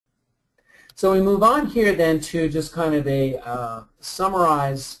So we move on here then to just kind of a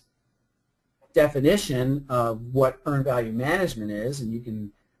summarized definition of what earned value management is, and you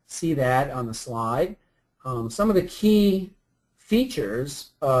can see that on the slide. Some of the key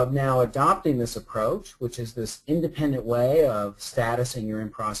features of now adopting this approach, which is this independent way of statusing your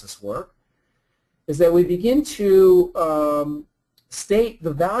in-process work, is that we begin to state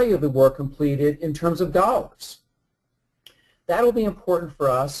the value of the work completed in terms of dollars. That will be important for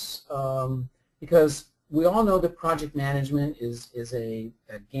us because we all know that project management is a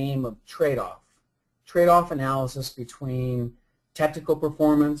game of trade-off analysis between technical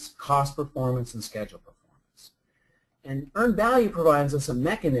performance, cost performance, and schedule performance. And earned value provides us a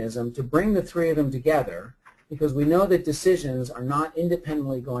mechanism to bring the three of them together because we know that decisions are not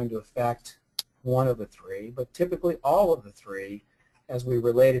independently going to affect one of the three, but typically all of the three as we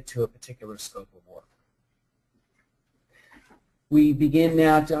relate it to a particular scope of work. We begin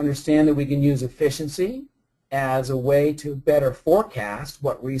now to understand that we can use efficiency as a way to better forecast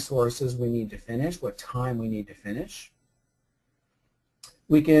what resources we need to finish, what time we need to finish.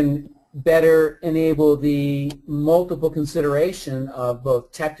 We can better enable the multiple consideration of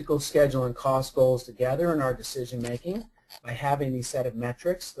both technical, schedule, and cost goals together in our decision making by having these set of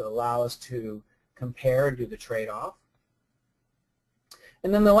metrics that allow us to compare and do the trade-off.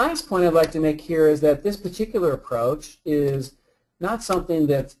 And then the last point I'd like to make here is that this particular approach is not something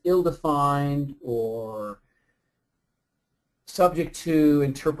that's ill-defined or subject to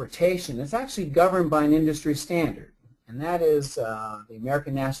interpretation. It's actually governed by an industry standard, and that is the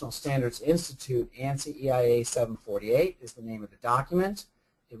American National Standards Institute, ANSI EIA 748 is the name of the document.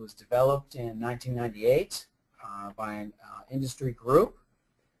 It was developed in 1998 by an industry group,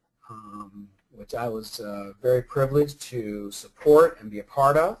 which I was very privileged to support and be a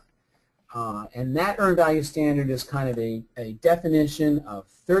part of. And that earned value standard is kind of a definition of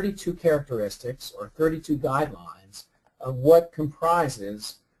 32 characteristics or 32 guidelines of what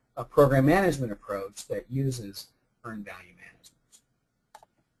comprises a program management approach that uses earned value management.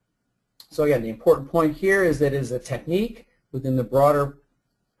 So again, the important point here is that it is a technique within the broader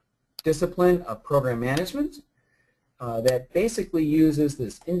discipline of program management that basically uses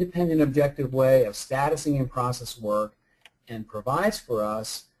this independent, objective way of statusing in-process work and provides for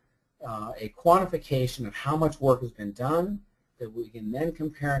us a quantification of how much work has been done that we can then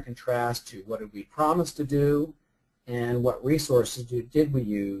compare and contrast to what did we promise to do and what resources did we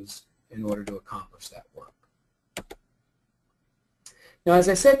use in order to accomplish that work. Now, as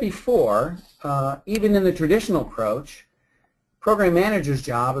I said before, even in the traditional approach, program manager's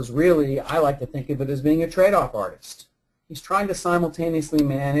job is really, I like to think of it as being a trade-off artist. He's trying to simultaneously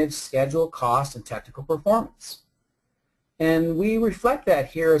manage schedule, cost, and technical performance. And we reflect that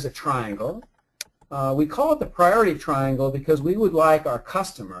here as a triangle. We call it the priority triangle because we would like our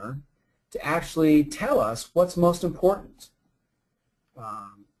customer to actually tell us what's most important.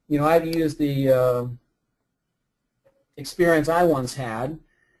 You know, I've used the experience I once had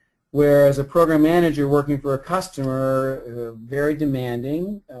where as a program manager working for a customer, very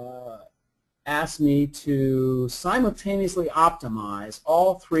demanding, asked me to simultaneously optimize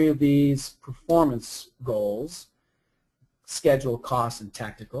all three of these performance goals: schedule, cost, and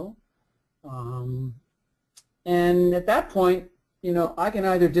technical. And at that point, you know, I can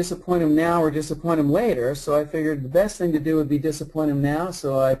either disappoint him now or disappoint him later, so I figured the best thing to do would be disappoint him now,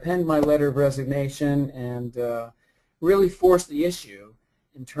 so I penned my letter of resignation and really forced the issue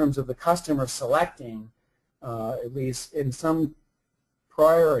in terms of the customer selecting, at least in some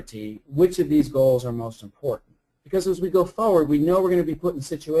priority, which of these goals are most important. Because as we go forward, we know we're going to be put in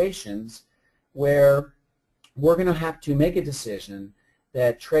situations where we're going to have to make a decision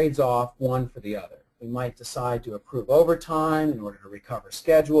that trades off one for the other. We might decide to approve overtime in order to recover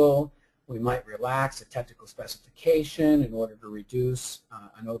schedule. We might relax a technical specification in order to reduce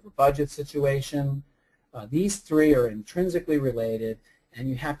an over-budget situation. These three are intrinsically related, and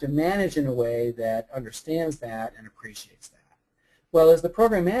you have to manage in a way that understands that and appreciates that. Well, as the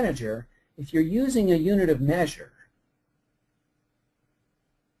program manager, if you're using a unit of measure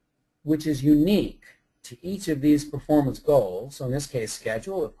which is unique to each of these performance goals, so in this case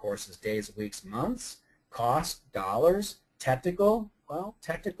schedule, of course, is days, weeks, months, cost, dollars, technical, well,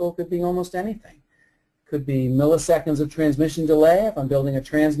 technical could be almost anything. Could be milliseconds of transmission delay if I'm building a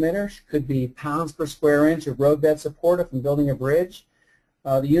transmitter, could be pounds per square inch of roadbed support if I'm building a bridge.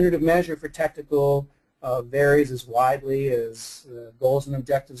 The unit of measure for technical varies as widely as goals and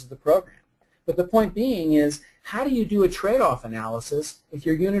objectives of the program. But the point being is, how do you do a trade-off analysis if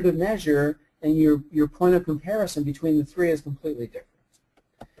your unit of measure and your point of comparison between the three is completely different?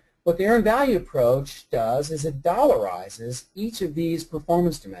 What the earned value approach does is it dollarizes each of these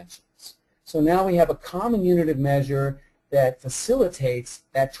performance dimensions. So now we have a common unit of measure that facilitates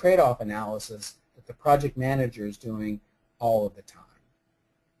that trade-off analysis that the project manager is doing all of the time.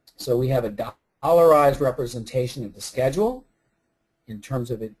 So we have a dollarized representation of the schedule in terms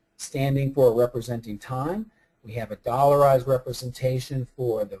of it standing for representing time. We have a dollarized representation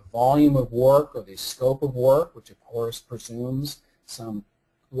for the volume of work or the scope of work, which of course presumes some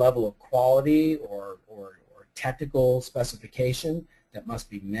level of quality or technical specification that must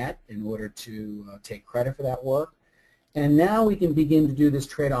be met in order to take credit for that work. And now we can begin to do this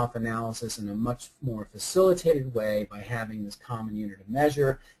trade-off analysis in a much more facilitated way by having this common unit of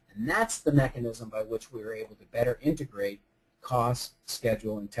measure, and that's the mechanism by which we are able to better integrate cost,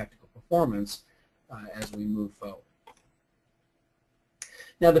 schedule, and technical performance as we move forward.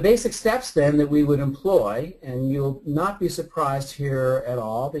 Now the basic steps then that we would employ, and you'll not be surprised here at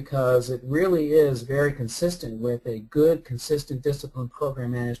all because it really is very consistent with a good, consistent, disciplined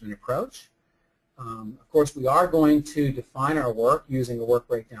program management approach. Of course, we are going to define our work using a work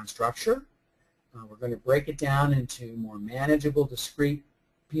breakdown structure. We're going to break it down into more manageable, discrete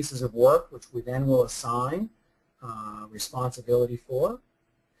pieces of work, which we then will assign responsibility for.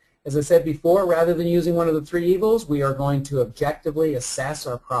 As I said before, rather than using one of the three evils, we are going to objectively assess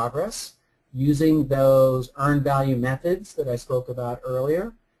our progress using those earned value methods that I spoke about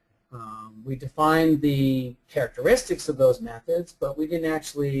earlier. We defined the characteristics of those methods, but we didn't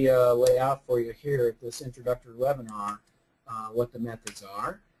actually lay out for you here at this introductory webinar what the methods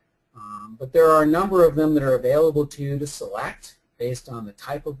are. But there are a number of them that are available to you to select based on the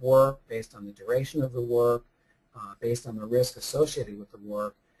type of work, based on the duration of the work, based on the risk associated with the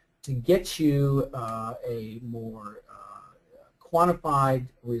work, to get you a more quantified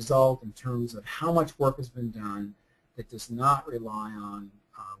result in terms of how much work has been done that does not rely on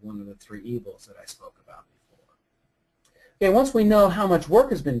one of the three evils that I spoke about before. Okay, once we know how much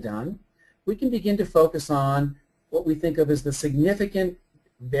work has been done, we can begin to focus on what we think of as the significant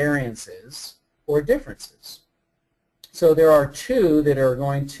variances or differences. So there are two that are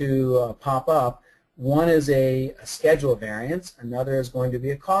going to pop up. One is a schedule variance, another is going to be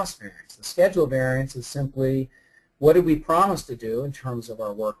a cost variance. The schedule variance is simply what did we promise to do in terms of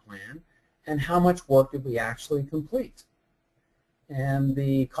our work plan and how much work did we actually complete. And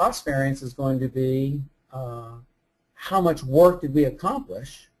the cost variance is going to be how much work did we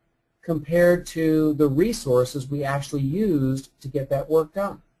accomplish compared to the resources we actually used to get that work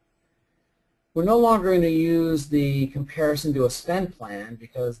done. We're no longer going to use the comparison to a spend plan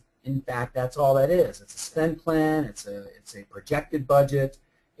because in fact, that's all that is. It's a spend plan. It's a projected budget.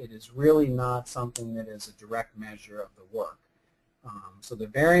 It is really not something that is a direct measure of the work. So the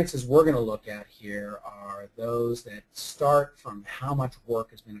variances we're going to look at here are those that start from how much work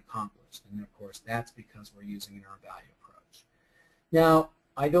has been accomplished. And of course, that's because we're using an earned value approach. Now,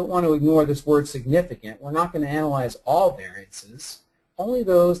 I don't want to ignore this word significant. We're not going to analyze all variances, only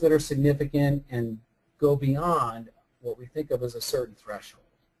those that are significant and go beyond what we think of as a certain threshold.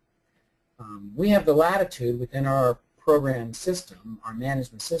 We have the latitude within our program system, our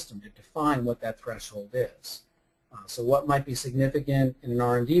management system, to define what that threshold is. So what might be significant in an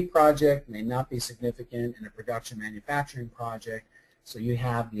R&D project may not be significant in a production manufacturing project, so you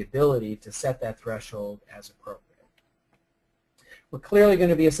have the ability to set that threshold as appropriate. We're clearly going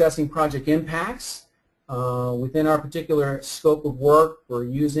to be assessing project impacts. Within our particular scope of work, we're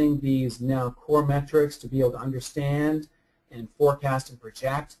using these now core metrics to be able to understand and forecast and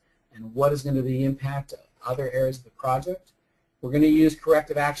project and what is going to be the impact of other areas of the project. We're going to use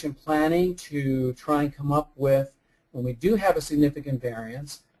corrective action planning to try and come up with, when we do have a significant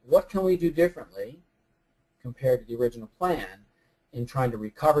variance, what can we do differently compared to the original plan in trying to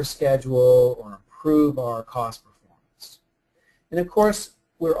recover schedule or improve our cost performance. And of course,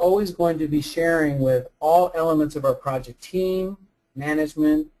 we're always going to be sharing with all elements of our project team,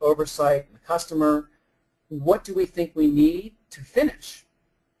 management, oversight, and the customer, what do we think we need to finish?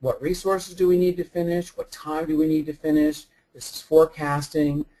 What resources do we need to finish? What time do we need to finish? This is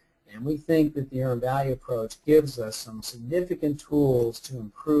forecasting, and we think that the earned value approach gives us some significant tools to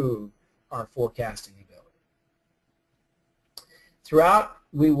improve our forecasting ability. Throughout,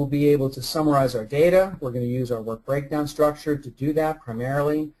 we will be able to summarize our data. We're going to use our work breakdown structure to do that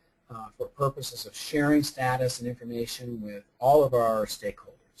primarily for purposes of sharing status and information with all of our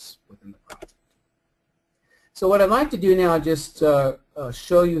stakeholders within the project. So what I'd like to do now is just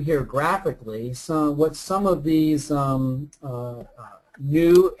show you here graphically what some of these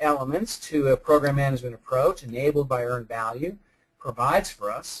new elements to a program management approach enabled by earned value provides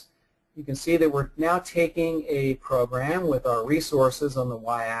for us. You can see that we're now taking a program with our resources on the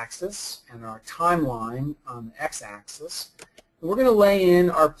y-axis and our timeline on the x-axis. We're going to lay in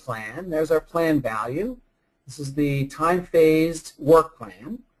our plan. There's our plan value. This is the time-phased work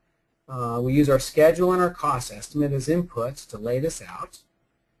plan. We use our schedule and our cost estimate as inputs to lay this out.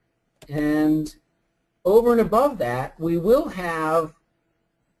 And over and above that, we will have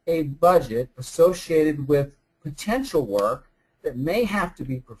a budget associated with potential work that may have to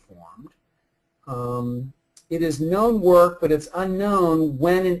be performed. It is known work, but it's unknown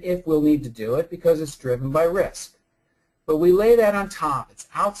when and if we'll need to do it because it's driven by risk. But we lay that on top. It's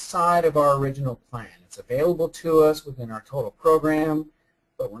outside of our original plan. It's available to us within our total program,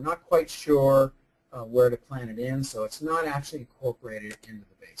 but we're not quite sure where to plan it in, so it's not actually incorporated into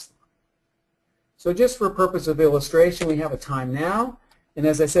the baseline. So just for purpose of illustration, we have a time now, and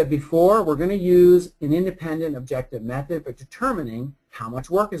as I said before, we're going to use an independent objective method for determining how much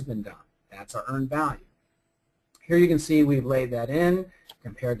work has been done. That's our earned value. Here you can see we've laid that in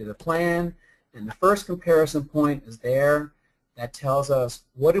compared to the plan, and the first comparison point is there. That tells us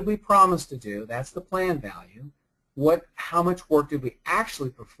what did we promise to do, that's the plan value. How much work did we actually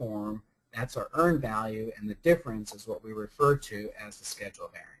perform, that's our earned value, and the difference is what we refer to as the schedule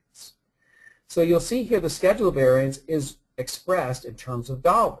variance. So you'll see here the schedule variance is expressed in terms of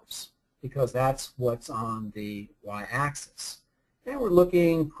dollars because that's what's on the y-axis. And we're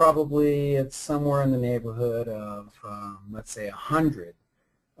looking probably at somewhere in the neighborhood of, let's say, $100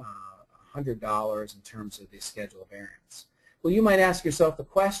 in terms of the schedule variance. Well, you might ask yourself the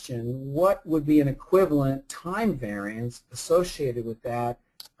question, what would be an equivalent time variance associated with that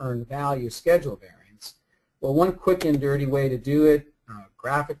earned value schedule variance? Well, one quick and dirty way to do it,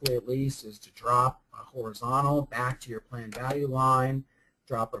 graphically at least, is to drop a horizontal back to your plan value line,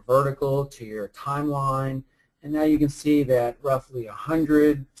 drop a vertical to your timeline, and now you can see that roughly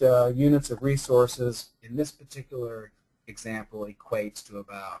 100 units of resources in this particular example equates to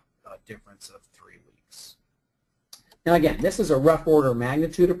about a difference of 3 weeks. Now again, this is a rough order of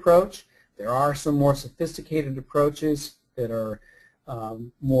magnitude approach. There are some more sophisticated approaches that are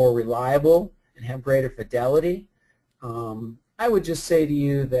more reliable and have greater fidelity. I would just say to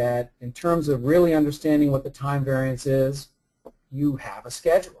you that in terms of really understanding what the time variance is, you have a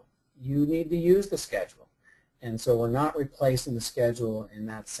schedule. You need to use the schedule. And so we're not replacing the schedule in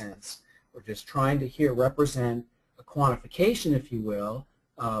that sense. We're just trying to here represent a quantification, if you will,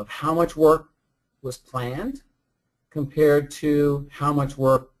 of how much work was planned compared to how much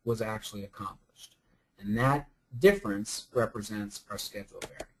work was actually accomplished. And that difference represents our schedule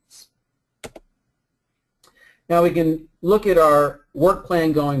variance. Now we can look at our work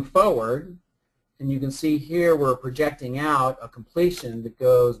plan going forward, and you can see here we're projecting out a completion that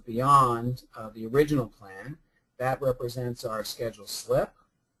goes beyond the original plan. That represents our schedule slip.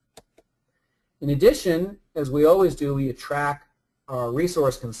 In addition, as we always do, we track our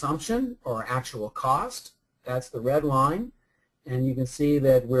resource consumption or actual cost. That's the red line. And you can see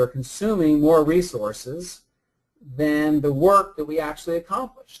that we're consuming more resources than the work that we actually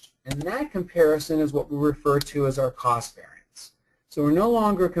accomplished. And that comparison is what we refer to as our cost variance. So we're no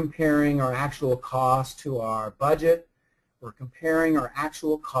longer comparing our actual cost to our budget. We're comparing our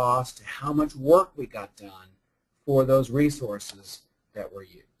actual cost to how much work we got done for those resources that were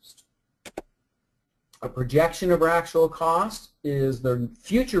used. A projection of our actual cost is the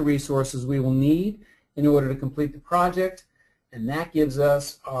future resources we will need in order to complete the project, and that gives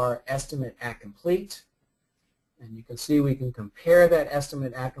us our estimate at complete. And you can see we can compare that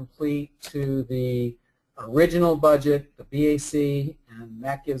estimate at complete to the original budget, the BAC, and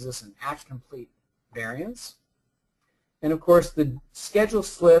that gives us an at complete variance. And of course the schedule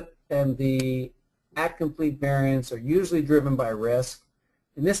slip and the at complete variance are usually driven by risk.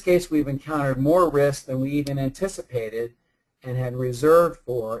 In this case, we've encountered more risk than we even anticipated and had reserved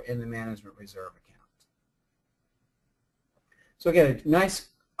for in the management reserve account. So again, a nice,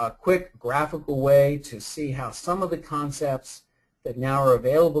 quick graphical way to see how some of the concepts that now are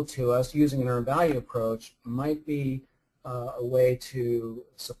available to us using an earned value approach might be a way to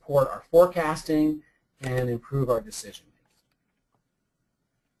support our forecasting and improve our decision making.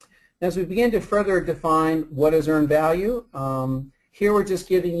 As we begin to further define what is earned value, here we're just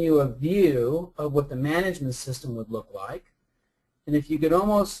giving you a view of what the management system would look like. And if you could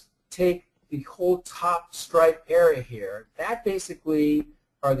almost take the whole top stripe area here, that basically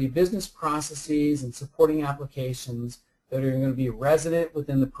are the business processes and supporting applications that are going to be resident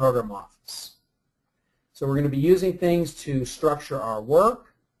within the program office. So we're going to be using things to structure our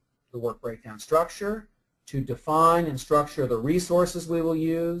work, the work breakdown structure, to define and structure the resources we will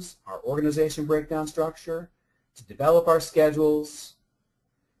use, our organization breakdown structure, to develop our schedules,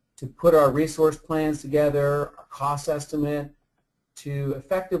 to put our resource plans together, our cost estimate, to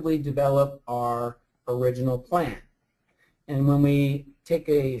effectively develop our original plan. And when we take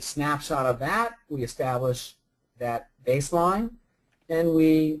a snapshot of that, we establish that baseline, and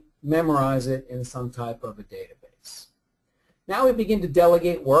we memorize it in some type of a database. Now we begin to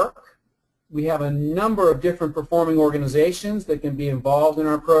delegate work. We have a number of different performing organizations that can be involved in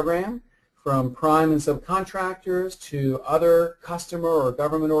our program, from prime and subcontractors to other customer or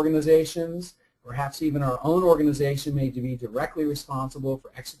government organizations. Perhaps even our own organization may be directly responsible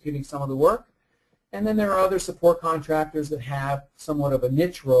for executing some of the work. And then there are other support contractors that have somewhat of a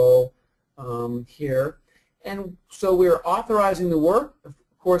niche role here. And so we're authorizing the work. Of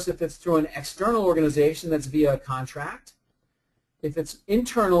course, if it's through an external organization, that's via a contract. If it's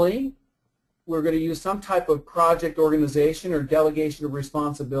internally, we're going to use some type of project organization or delegation of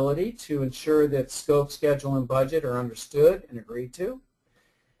responsibility to ensure that scope, schedule, and budget are understood and agreed to.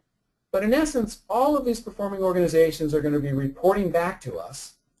 But in essence, all of these performing organizations are going to be reporting back to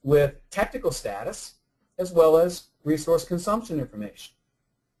us with technical status as well as resource consumption information.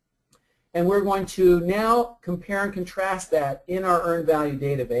 And we're going to now compare and contrast that in our earned value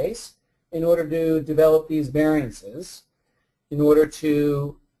database in order to develop these variances, in order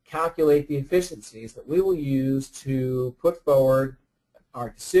to calculate the efficiencies that we will use to put forward our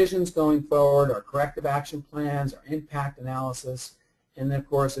decisions going forward, our corrective action plans, our impact analysis, and then, of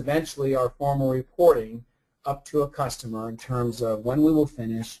course, eventually our formal reporting up to a customer in terms of when we will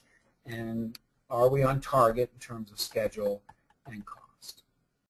finish and are we on target in terms of schedule and cost.